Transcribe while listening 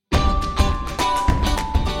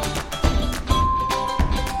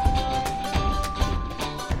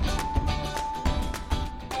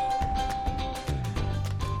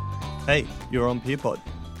You're on PeerPod,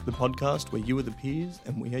 the podcast where you are the peers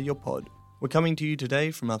and we are your pod. We're coming to you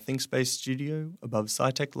today from our ThinkSpace studio above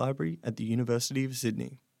SciTech Library at the University of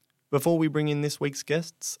Sydney. Before we bring in this week's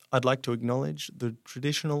guests, I'd like to acknowledge the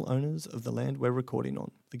traditional owners of the land we're recording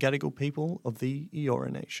on, the Gadigal people of the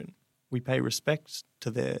Eora Nation. We pay respect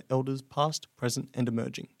to their elders past, present and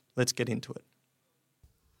emerging. Let's get into it.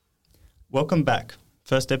 Welcome back.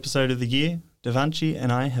 First episode of the year, Devanshi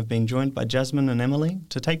and I have been joined by Jasmine and Emily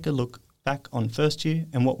to take a look back on first year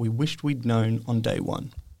and what we wished we'd known on day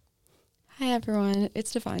one. Hi everyone,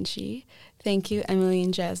 it's Devanshi. Thank you, Emily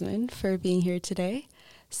and Jasmine, for being here today.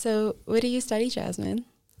 So, what do you study, Jasmine?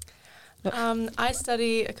 I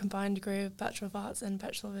study a combined degree of Bachelor of Arts and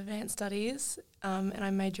Bachelor of Advanced Studies, and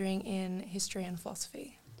I'm majoring in History and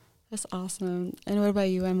Philosophy. That's awesome. And what about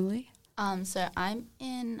you, Emily? So I'm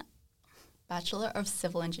in Bachelor of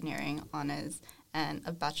Civil Engineering Honours and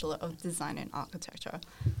a Bachelor of Design and Architecture.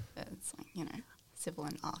 It's like, civil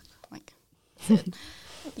and arch,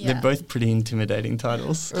 Yeah. They're both pretty intimidating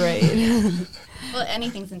titles. Right. Well,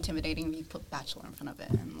 anything's intimidating if you put bachelor in front of it.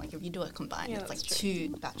 And if you do it combined, it's like true.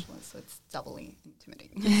 2 bachelors, so it's doubly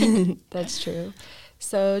intimidating. That's true.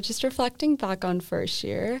 So just reflecting back on first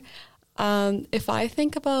year, if I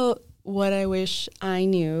think about what I wish I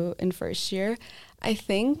knew in first year, I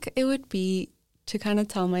think it would be to kind of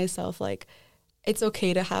tell myself, it's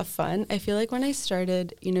okay to have fun. I feel like when I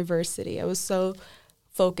started university, I was so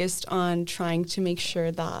focused on trying to make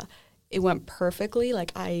sure that it went perfectly.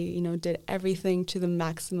 I did everything to the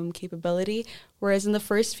maximum capability. Whereas in the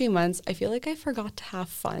first few months, I feel like I forgot to have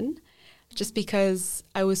fun just because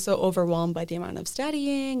I was so overwhelmed by the amount of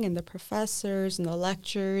studying and the professors and the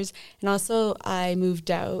lectures. And also I moved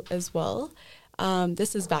out as well.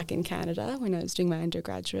 This is back in Canada when I was doing my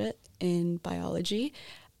undergraduate in biology.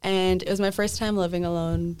 And it was my first time living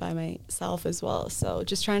alone by myself as well. So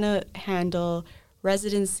just trying to handle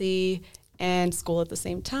residency and school at the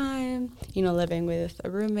same time, living with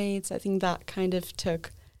roommates. I think that kind of took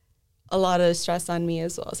a lot of stress on me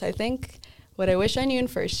as well. So I think what I wish I knew in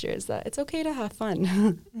first year is that it's okay to have fun.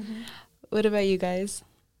 Mm-hmm. What about you guys?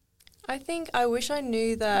 I think I wish I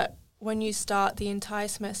knew that when you start, the entire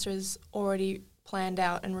semester is already planned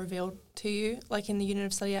out and revealed to you, in the unit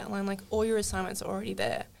of study outline, all your assignments are already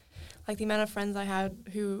there. The amount of friends I had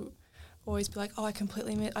who always be like, I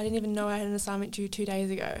didn't even know I had an assignment due 2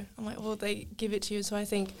 days ago. I'm like, well, they give it to you. So I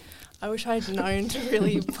think I wish I'd known to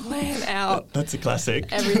really plan out. That's a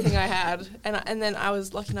classic. Everything I had. And then I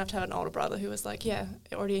was lucky enough to have an older brother who was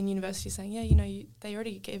already in university saying, they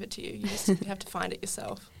already gave it to you. You just have to find it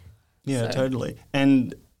yourself. Yeah, totally.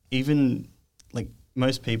 And even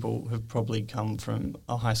most people have probably come from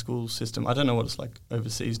a high school system. I don't know what it's like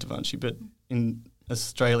overseas, Devanshi, but in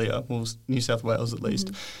Australia, New South Wales at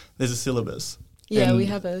least, there's a syllabus. Yeah, and we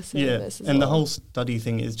have a syllabus as and well. The whole study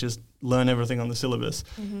thing is just learn everything on the syllabus.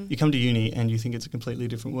 Mm-hmm. You come to uni and you think it's a completely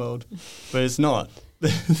different world, but it's not.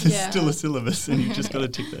 There's still a syllabus and you've just got to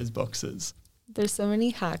tick those boxes. There's so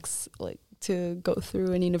many hacks to go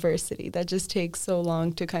through in university that just takes so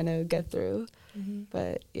long to kind of get through. Mm-hmm.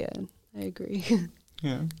 But yeah, I agree.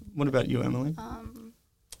 Yeah. What about you, Emily?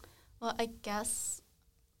 Well, I guess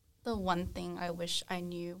the one thing I wish I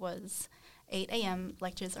knew was 8 a.m.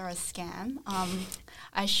 lectures are a scam.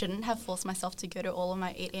 I shouldn't have forced myself to go to all of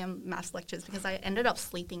my 8 a.m. maths lectures because I ended up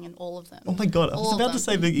sleeping in all of them. Oh my God, I was about to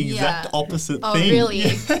say the exact opposite thing. Oh, really?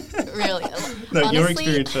 Really? No, honestly, your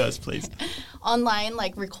experience first, please. Online,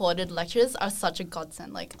 recorded lectures are such a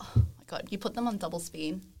godsend. Oh my God, you put them on double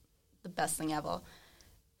speed, the best thing ever.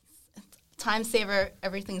 Time saver,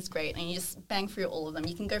 everything's great, and you just bang through all of them.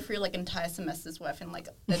 You can go through an entire semester's worth in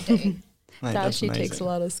a day. That actually takes a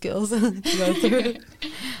lot of skills to go through.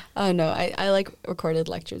 Oh no, I like recorded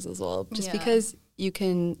lectures as well, just because you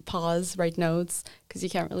can pause, write notes, because you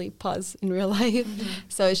can't really pause in real life. Mm-hmm.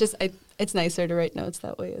 So it's just it's nicer to write notes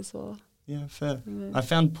that way as well. Yeah, fair. Yeah. I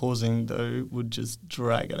found pausing though would just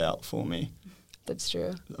drag it out for me. That's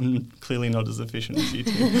true. I'm clearly not as efficient as you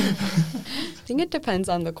two. I think it depends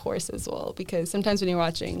on the course as well, because sometimes when you're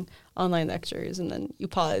watching online lectures and then you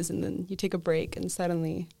pause and then you take a break and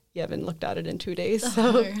suddenly you haven't looked at it in 2 days.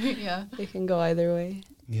 So it can go either way.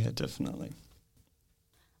 Yeah, definitely.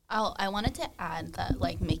 I wanted to add that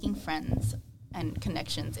making friends and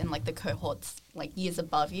connections in the cohorts years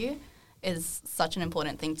above you is such an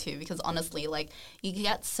important thing too, because honestly you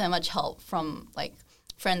get so much help from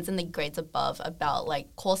friends in the grades above about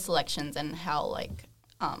course selections and how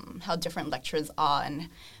different lecturers are and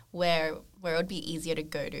where it would be easier to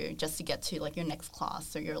go to just to get to your next class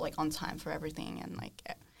so you're on time for everything and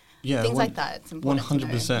things like that. It's important.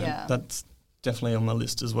 100%. That's definitely on my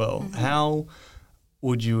list as well. Mm-hmm.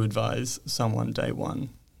 would you advise someone day one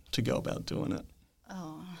to go about doing it?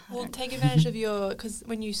 Oh, Well, take advantage of because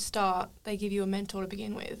when you start, they give you a mentor to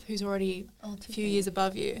begin with who's already a few years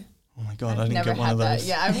above you. Oh my God, I've I didn't never get one had of that. those.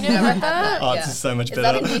 Yeah, I've never had that. Oh, Yeah. it's just so much Is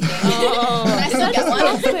better. that a new thing? Oh, Can I still get one?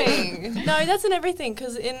 nothing. No, that's in everything.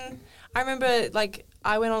 Because I remember like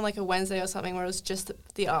I went on like a Wednesday or something where it was just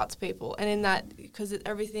the arts people, and in that because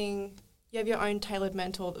everything you have your own tailored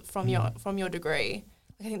mentor from your degree.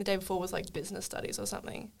 Like I think the day before was like business studies or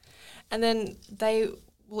something, and then they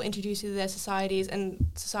will introduce you to their societies, and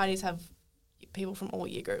societies have people from all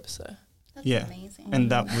year groups. So That's Yeah. amazing. And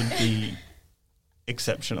that would be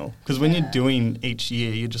exceptional. Because when you're doing each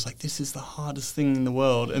year, you're just like, this is the hardest thing in the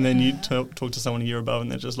world. And then you talk to someone a year above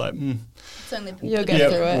and they're just like, It's only You'll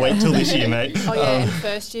get through it. wait till this year, mate. oh yeah, in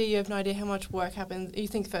first year you have no idea how much work happens. You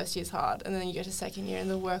think first year's hard, and then you get to second year and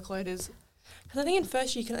the workload is. Because I think in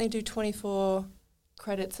first year you can only do 24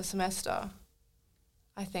 credits a semester.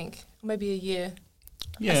 I think maybe a year.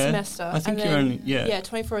 Yeah, A semester. I think and you're then, only, Yeah,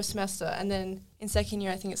 24 a semester, and then in second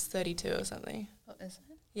year I think it's 32 or something. What is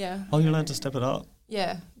it? Yeah, Oh, you're allowed to step it up.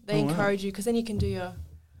 yeah. They Oh, wow. encourage you because then you can do your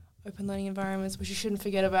open learning environments, which you shouldn't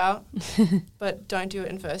forget about. But don't do it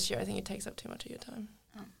in first year. I think it takes up too much of your time.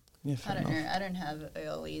 Yeah, I fair don't enough. know. I don't have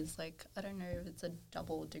OLEs. Like, I don't know if it's a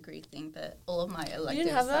double degree thing, but all of my electives. You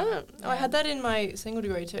didn't have that? are- Oh, I had that in my single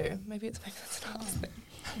degree too. Maybe that's an arts thing.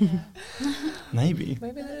 Yeah. Maybe.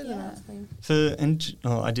 Maybe that is an Yeah. arts thing. So,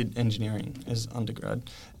 I did engineering as undergrad,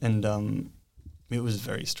 and it was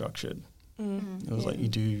very structured. Mm. It was like you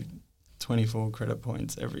do 24 credit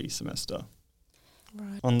points every semester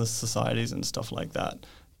Right. on the societies and stuff like that.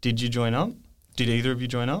 Did you join up? Did either of you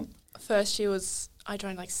join up? First year I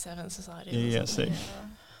joined like 7 societies. Yeah, or something. see.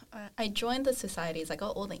 I joined the societies. I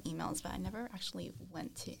got all the emails, but I never actually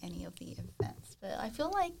went to any of the events. But I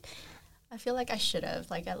feel like I should have,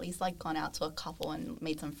 like, at least like gone out to a couple and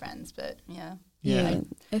made some friends. But yeah. Yeah.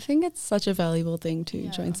 I think it's such a valuable thing to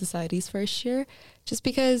Yeah. join societies first year, just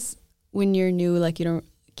because when you're new, like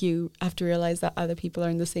you have to realize that other people are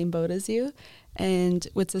in the same boat as you. And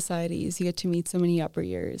with societies, you get to meet so many upper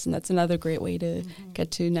years, and that's another great way to get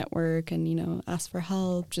to network and, ask for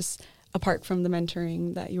help, just apart from the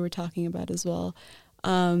mentoring that you were talking about as well.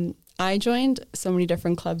 I joined so many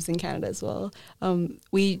different clubs in Canada as well.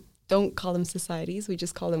 We don't call them societies, we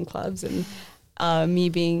just call them clubs. And me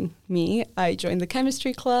being me, I joined the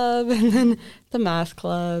chemistry club and then the math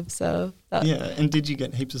club. So Yeah, and did you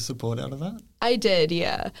get heaps of support out of that? I did,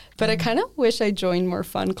 yeah. But I kind of wish I joined more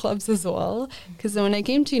fun clubs as well. Because when I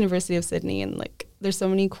came to University of Sydney, and like there's so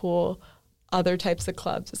many cool other types of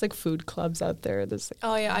clubs. There's like food clubs out there. There's like,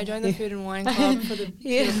 Oh yeah, I joined the food and wine club for the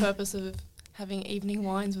Yeah. purpose of having evening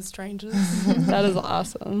wines with strangers. that is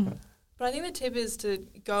awesome. But I think the tip is to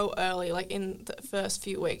go early, like in the first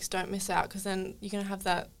few weeks. Don't miss out, because then you're going to have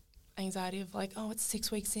that anxiety of like, oh, it's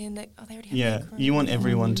 6 weeks in. They already have Yeah, their crew. you want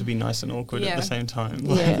everyone to be nice and awkward at Yeah. the same time.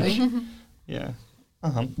 Yeah. Yeah.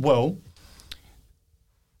 Well,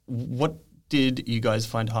 what did you guys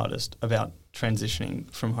find hardest about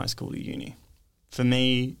transitioning from high school to uni? For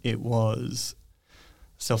me, it was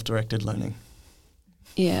self-directed learning.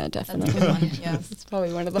 Yeah, That's a definitely. good one. Yeah. It's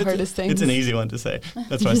probably one of the hardest things. It's an easy one to say.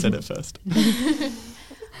 That's why I said it first.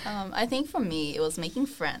 I think for me, it was making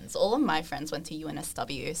friends. All of my friends went to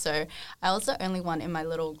UNSW, so I was the only one in my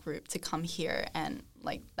little group to come here, and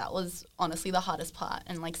like that was honestly the hardest part.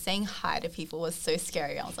 And like saying hi to people was so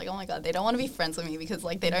scary. I was like, oh my god, they don't want to be friends with me because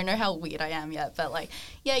like they don't know how weird I am yet. But like,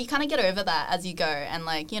 yeah, you kind of get over that as you go, and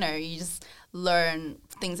like you just learn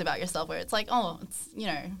things about yourself where it's like, oh, it's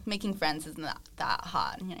making friends isn't that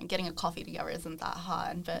hard. Getting a coffee together isn't that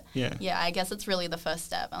hard. But Yeah. I guess it's really the first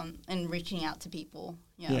step in reaching out to people.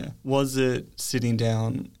 Yeah. Was it sitting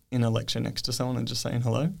down in a lecture next to someone and just saying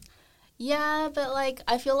hello? Yeah, but like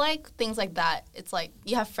I feel like things like that, it's like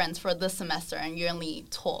you have friends for the semester and you only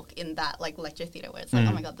talk in that like lecture theater where it's like,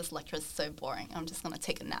 oh my god, this lecture is so boring. I'm just gonna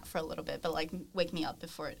take a nap for a little bit, but like wake me up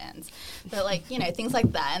before it ends. But like things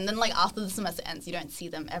like that, and then like after the semester ends, you don't see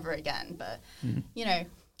them ever again. But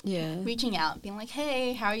Yeah. reaching out, being like,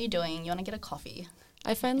 hey, how are you doing? You want to get a coffee?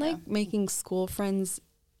 I find like making school friends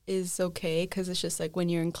is okay because it's just like when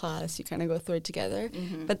you're in class, you kind of go through it together.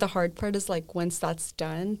 But the hard part is like once that's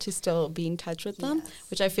done to still be in touch with them, Yes.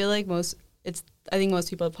 which I feel like I think most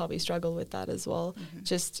people probably struggle with that as well.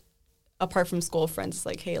 Just apart from school friends, it's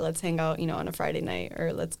like, hey, let's hang out, on a Friday night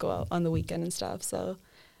or let's go out on the weekend and stuff. So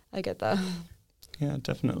I get that. Yeah,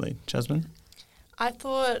 definitely. Jasmine? I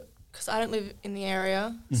thought, because I don't live in the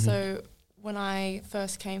area, so when I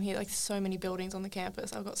first came here, like so many buildings on the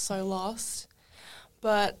campus, I got so lost.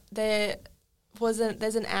 But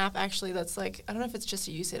there's an app actually that's like, I don't know if it's just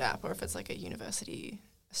a UCIT app or if it's like a University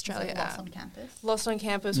Australia Lost app. on campus. Lost on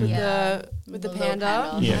Campus with Yeah. the The little panda.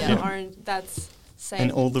 panda. Yeah, yeah. Orange, that's saved,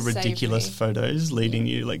 And all the saved ridiculous me. photos leading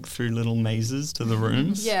you like through little mazes to the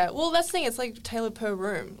rooms. Yeah, well, that's the thing. It's like tailored per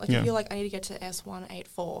room. Like Yeah. if you're like, I need to get to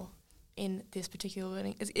S184 in this particular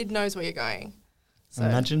building, it knows where you're going. So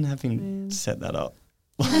Imagine having set that up.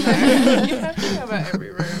 you have to know about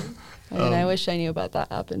every room. And I wish I knew about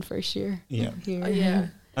that app in first year. Yeah. Here. Oh, yeah.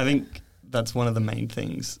 I think that's one of the main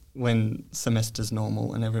things when semester's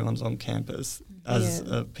normal and everyone's on campus. As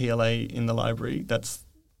Yeah. a PLA in the library,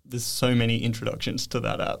 there's so many introductions to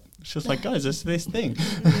that app. It's just like, guys, it's this thing.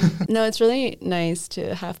 No, it's really nice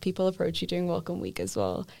to have people approach you during Welcome Week as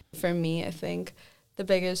well. For me, I think the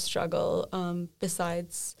biggest struggle,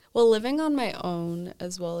 besides, living on my own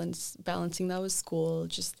as well and balancing that with school,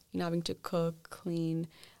 just having to cook, clean,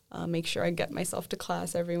 make sure I get myself to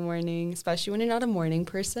class every morning, especially when you're not a morning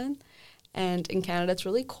person. And in Canada, it's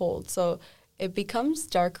really cold. So it becomes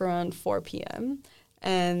dark around 4 p.m.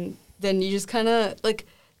 And then you just kind of, like,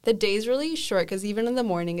 the day's really short because even in the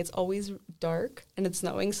morning, it's always dark and it's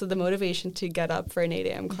snowing. So the motivation to get up for an 8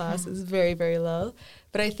 a.m. class is very, very low.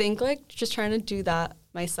 But I think, like, just trying to do that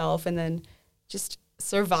myself and then just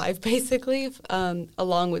survive, basically,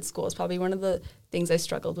 along with school is probably one of the things I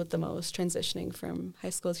struggled with the most, transitioning from high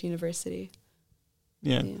school to university.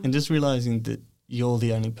 Yeah. Yeah. And just realizing that you're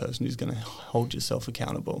the only person who's going to hold yourself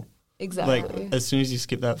accountable. Exactly. Like, as soon as you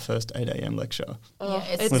skip that first 8 a.m. lecture, Oh, Yeah,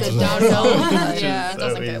 it's Which a is- downhill. Yeah. It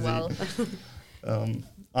doesn't so go easy. well.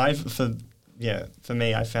 For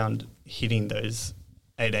me, I found hitting those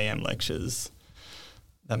 8 a.m. lectures,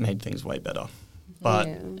 that made things way better. But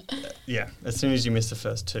yeah, as soon as you miss the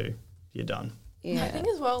first two, you're done. yeah. I think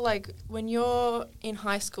as well, like when you're in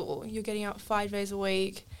high school, you're getting up 5 days a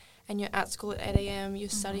week and you're at school at 8 a.m, you're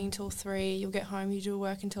studying till 3, you'll get home, you do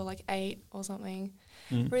work until like 8 or something.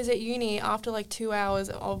 Whereas at uni, after like 2 hours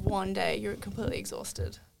of one day, you're completely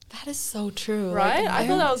exhausted. That is so true. Right? Like, I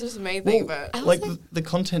thought that was just a main thing, but... I was Like like- the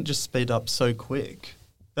content just sped up so quick.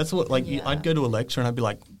 That's what, like, Yeah. I'd go to a lecture and I'd be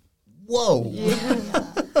like, whoa.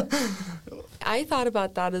 I thought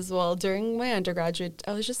about that as well. During my undergraduate,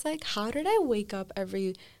 I was just like, how did I wake up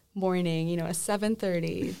every morning, at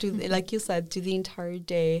 7:30, do like you said, do the entire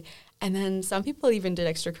day. And then some people even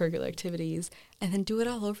did extracurricular activities and then do it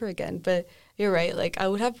all over again. But you're right, like I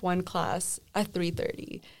would have one class at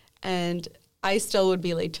 3:30 and I still would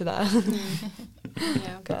be late to that.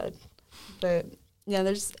 yeah. God. But yeah,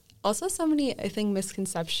 there's also so many, I think,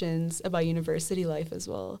 misconceptions about university life as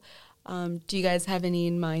well. Do you guys have any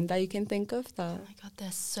in mind that you can think of that? Oh my god,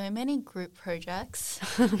 there's so many group projects.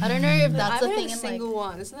 I don't know if that's I a haven't thing had a in single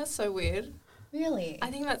one. Isn't that so weird? really. I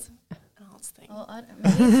think that's an arts thing. Well, I don't,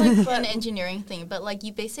 maybe it's like an engineering thing, but like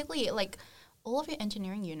you basically like all of your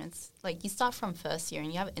engineering units, like you start from first year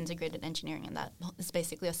and you have integrated engineering, and that is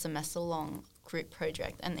basically a semester long group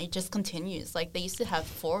project, and it just continues. Like they used to have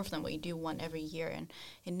 4 of them where you do one every year, and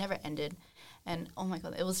it never ended. And oh my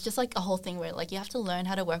god, it was just like a whole thing where like you have to learn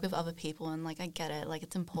how to work with other people, and like I get it, like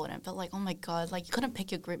it's important, but like oh my god, like you couldn't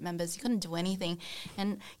pick your group members, you couldn't do anything,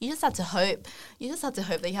 and you just had to hope. You just had to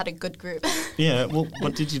hope that you had a good group. Yeah, well,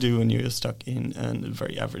 what did you do when you were stuck in a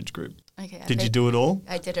very average group? Okay, Did you do it all?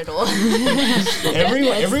 I did it all.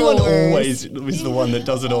 Everyone the worst. always is the one that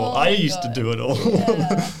does it all. Oh I my used to God. do it all.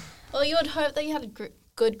 Yeah. Well, you would hope that you had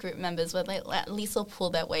good group members where they at least will pull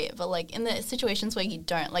their weight. But like in the situations where you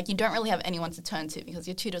don't really have anyone to turn to, because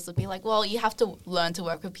your tutors would be like, well, you have to learn to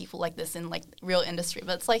work with people like this in like real industry.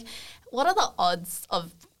 But it's like, what are the odds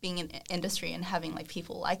of being in industry and having like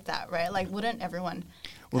people like that, right? Like, wouldn't everyone?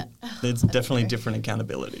 Well, there's definitely different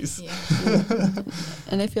accountabilities. Yeah.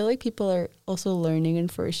 And I feel like people are also learning in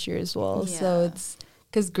first year as well. So Yeah. it's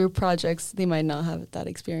because group projects, they might not have that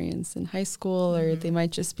experience in high school, or they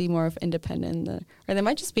might just be more of independent, or they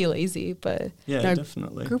might just be lazy. But Yeah, no,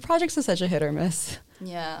 definitely. group projects is such a hit or miss.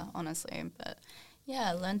 Yeah, honestly, but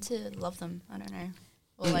yeah, learn to love them. I don't know,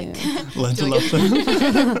 or like Learn to do love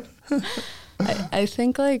it. them. I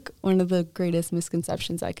think like one of the greatest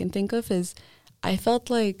misconceptions I can think of is I felt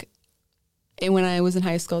like when I was in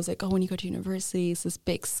high school, I was like, oh, when you go to university, it's this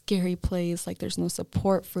big, scary place. Like, there's no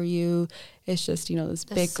support for you. It's just, this There's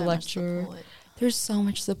big so much lecture. support. There's so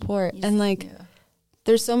much support. Yes, And, like, yeah.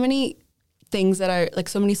 there's so many things that are, like,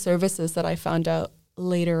 so many services that I found out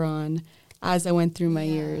later on as I went through my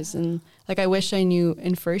years. And, like, I wish I knew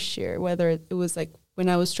in first year, whether it was, like, when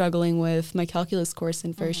I was struggling with my calculus course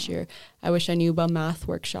in first year, I wish I knew about math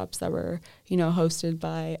workshops that were, hosted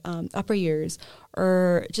by upper years,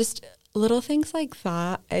 or just little things like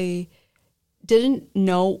that. I didn't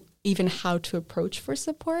know even how to approach for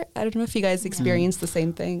support. I don't know if you guys experience the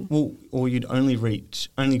same thing. Well, or you'd only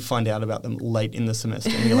find out about them late in the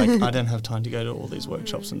semester, and you're like, I don't have time to go to all these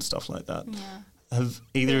workshops and stuff like that. Yeah. Have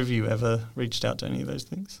either of you ever reached out to any of those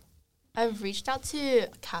things? I've reached out to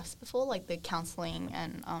CAFS before, like the counseling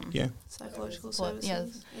and Psychological Support,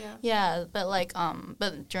 services. yeah, but like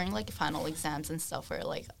but during like final exams and stuff where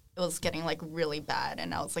like it was getting like really bad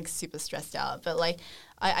and I was like super stressed out. But like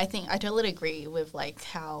I think I totally agree with like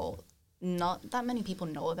how not that many people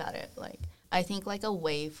know about it. Like I think like a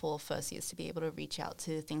way for first years to be able to reach out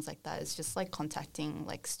to things like that is just like contacting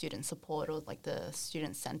like student support or like the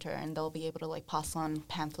student center, and they'll be able to like pass on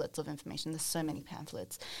pamphlets of information. There's so many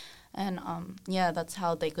pamphlets. And that's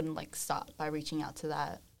how they could like start by reaching out to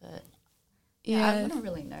that. But I wouldn't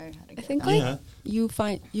really know how to get I think that.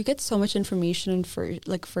 like you get so much information for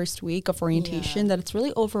like first week of orientation that it's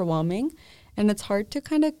really overwhelming, and it's hard to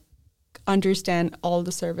kind of understand all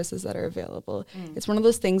the services that are available. It's one of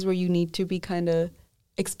those things where you need to be kind of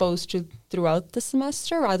exposed to throughout the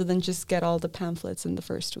semester rather than just get all the pamphlets in the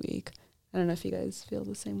first week. I don't know if you guys feel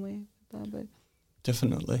the same way with that, but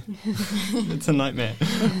Definitely. It's a nightmare.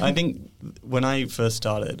 I think when I first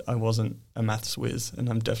started, I wasn't a maths whiz, and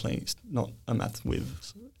I'm definitely not a maths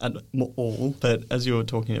whiz at all. But as you were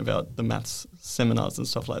talking about the maths seminars and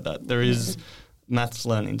stuff like that, there is Maths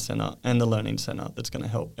Learning Centre and the Learning Centre that's going to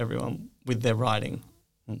help everyone with their writing.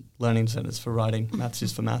 Learning Centre's for writing, maths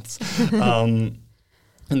is for maths. And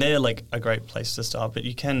they're like a great place to start, but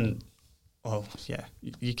you can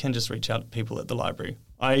just reach out to people at the library.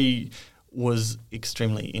 I was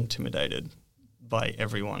extremely intimidated by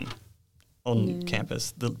everyone on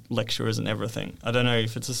campus, the lecturers and everything. I don't know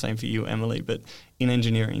if it's the same for you, Emily, but in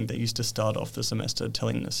engineering, they used to start off the semester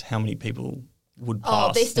telling us how many people would pass.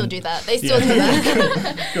 Oh, they still do that. They still do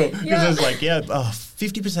that. Cool. Because it's like,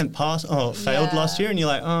 50% pass. Oh, failed last year. And you're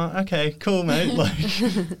like, oh, okay, cool, mate. Like,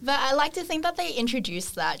 But I like to think that they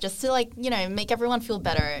introduced that just to like, make everyone feel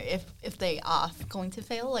better if they are going to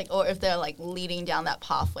fail, like, or if they're like leading down that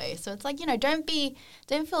pathway. So it's like, don't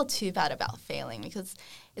feel too bad about failing, because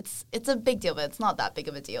it's a big deal, but it's not that big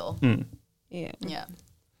of a deal. yeah. Yeah.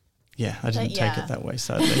 Yeah, I didn't take it that way,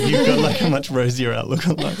 sadly. You've got like a much rosier outlook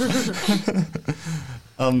on life.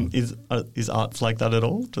 Is arts like that at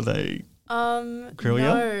all? Do they grill you?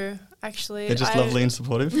 No, actually. They're just lovely and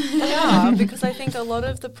supportive? Yeah, because I think a lot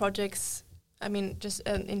of the projects, I mean, just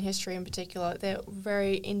in history in particular, they're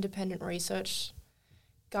very independent research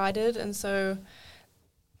guided. And so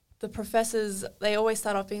the professors, they always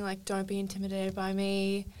start off being like, don't be intimidated by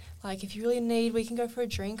me. Like, if you really need, we can go for a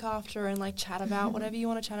drink after and, like, chat about whatever you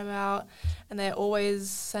want to chat about. And they're always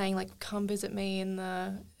saying, like, come visit me in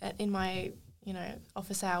my,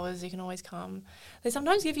 office hours. You can always come. They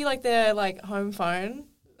sometimes give you, like, their, like, home phone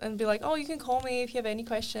and be like, oh, you can call me if you have any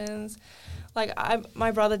questions. Like,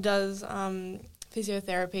 my brother does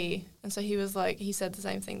physiotherapy. And so he said the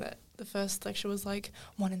same thing, that the first lecture was like,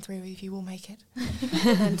 1 in 3 of you will make it.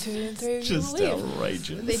 And 2 in 3 of you will Just leave.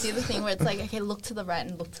 outrageous. They do the thing where it's like, okay, look to the right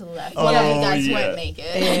and look to the left. Oh, One of you guys yeah. won't make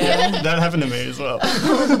it. Yeah. That happened to me as well.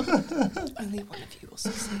 Only one of you will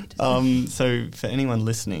succeed. So for anyone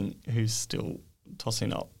listening who's still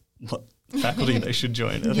tossing up what faculty they should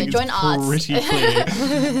join, I think join it's arts. pretty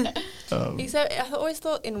clear. Except I always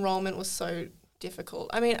thought enrollment was so difficult.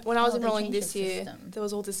 I mean, when I was they enrolling changed this the year, system. there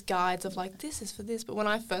was all this guides of like, this is for this. But when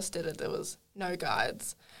I first did it, there was no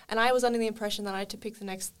guides. And I was under the impression that I had to pick the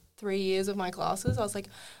next 3 years of my classes. I was like,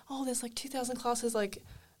 oh, there's like 2,000 classes. Like,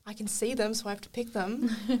 I can see them, so I have to pick them.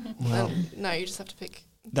 Wow. No, you just have to pick.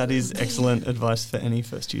 That is excellent advice for any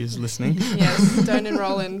first years listening. Yes, don't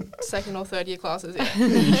enroll in second or third year classes.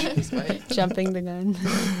 Yeah, just wait. Jumping the gun.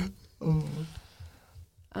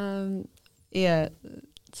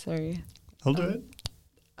 Sorry. I'll do it.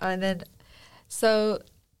 And then, so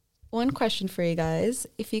one question for you guys.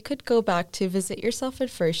 If you could go back to visit yourself at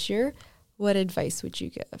first year, what advice would you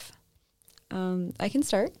give? I can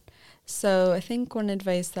start. So I think one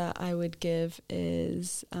advice that I would give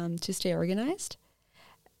is to stay organized.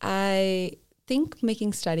 I think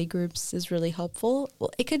making study groups is really helpful. Well,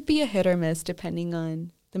 it could be a hit or miss depending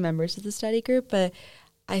on the members of the study group, but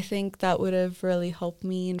I think that would have really helped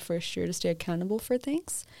me in first year to stay accountable for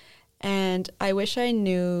things. And I wish I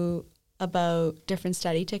knew about different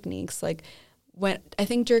study techniques. Like I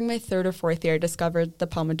think during my third or fourth year, I discovered the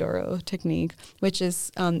Pomodoro technique, which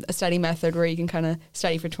is a study method where you can kind of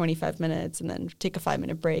study for 25 minutes and then take a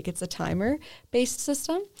 5-minute break. It's a timer-based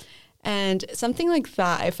system. And something like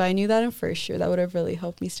that, if I knew that in first year, that would have really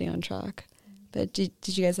helped me stay on track. But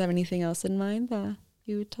did you guys have anything else in mind that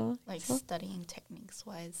you would tell? Like studying techniques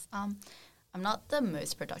wise, I'm not the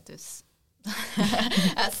most productive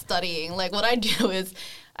at studying. Like what I do is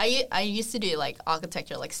I used to do like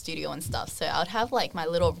architecture, like studio and stuff. So I would have like my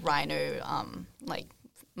little Rhino like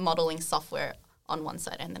modeling software on one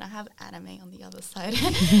side, and then I have anime on the other side.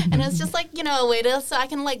 And it's just like, you know, a way to, so I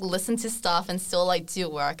can like listen to stuff and still like do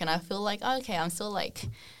work. And I feel like, okay, I'm still like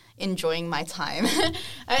enjoying my time.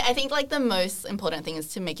 I think like the most important thing is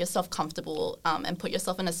to make yourself comfortable and put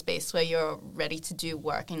yourself in a space where you're ready to do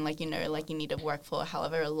work, and like, you know, like you need to work for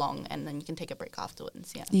however long, and then you can take a break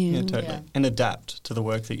afterwards. Yeah, totally. Yeah. And adapt to the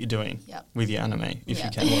work that you're doing with your anime, if you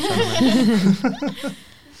can watch anime.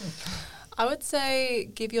 I would say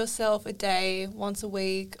give yourself a day once a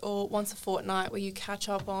week or once a fortnight where you catch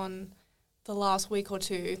up on the last week or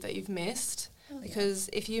two that you've missed. Because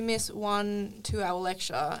if you miss 1 2-hour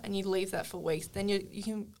lecture and you leave that for weeks, then you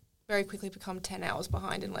can very quickly become 10 hours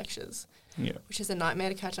behind in lectures, which is a nightmare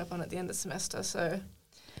to catch up on at the end of the semester. So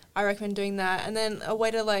I recommend doing that. And then a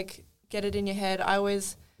way to like get it in your head, I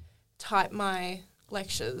always type my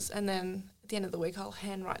lectures, and then at the end of the week I'll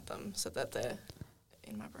handwrite them so that they're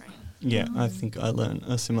in my brain. Yeah, I think I learn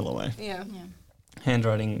a similar way. Yeah.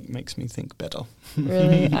 Handwriting makes me think better.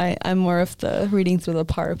 Really? I'm more of the reading through the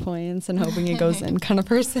PowerPoints and hoping it goes in kind of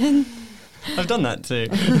person. I've done that too.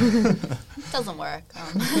 Doesn't work.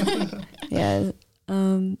 Yeah.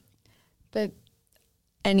 But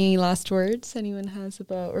any last words anyone has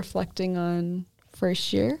about reflecting on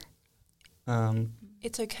first year?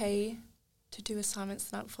 It's okay to do assignments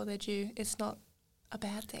the night before they're due. It's not a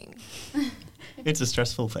bad thing. It's a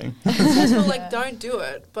stressful thing. It's stressful, like don't do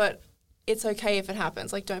it, but it's okay if it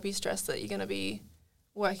happens. Like don't be stressed that you're going to be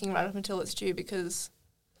working right up until it's due, because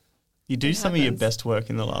you do some of your best work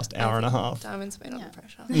in the last hour and a half. Diamonds made under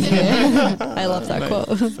pressure. I love that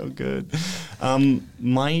quote. So good.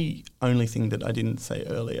 My only thing that I didn't say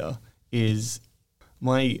earlier is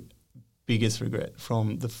my biggest regret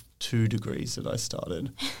from the 2 degrees that I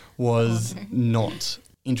started was not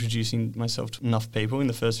introducing myself to enough people in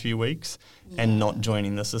the first few weeks and not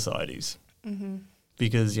joining the societies. Mm-hmm.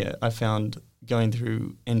 Because, I found going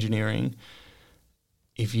through engineering,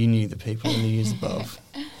 if you knew the people in the years above,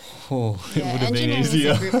 it would have been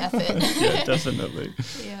easier. Is a group effort. Yeah, definitely.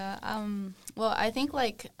 Yeah. Well, I think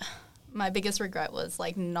like my biggest regret was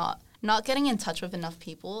like not getting in touch with enough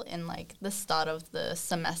people in like the start of the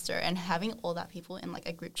semester, and having all that people in like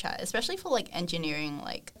a group chat, especially for like engineering,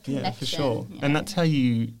 like connection. Yeah, for sure. You know? And that's how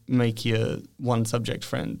you make your one subject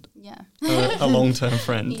friend. Yeah. A long-term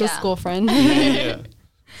friend. The school friend. Yeah.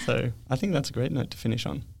 So I think that's a great note to finish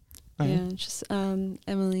on. Yeah, just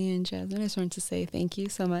Emily and Jasmine, I just wanted to say thank you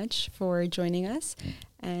so much for joining us,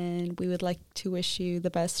 and we would like to wish you the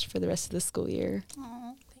best for the rest of the school year.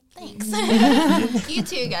 Aww, thanks. You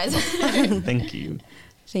too, guys. Thank you.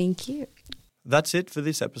 Thank you. That's it for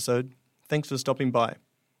this episode. Thanks for stopping by.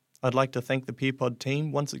 I'd like to thank the PeerPod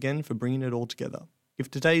team once again for bringing it all together. If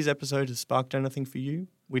today's episode has sparked anything for you,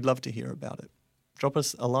 we'd love to hear about it. Drop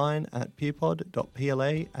us a line at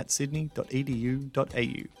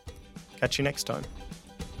peerpod.pla@sydney.edu.au. Catch you next time.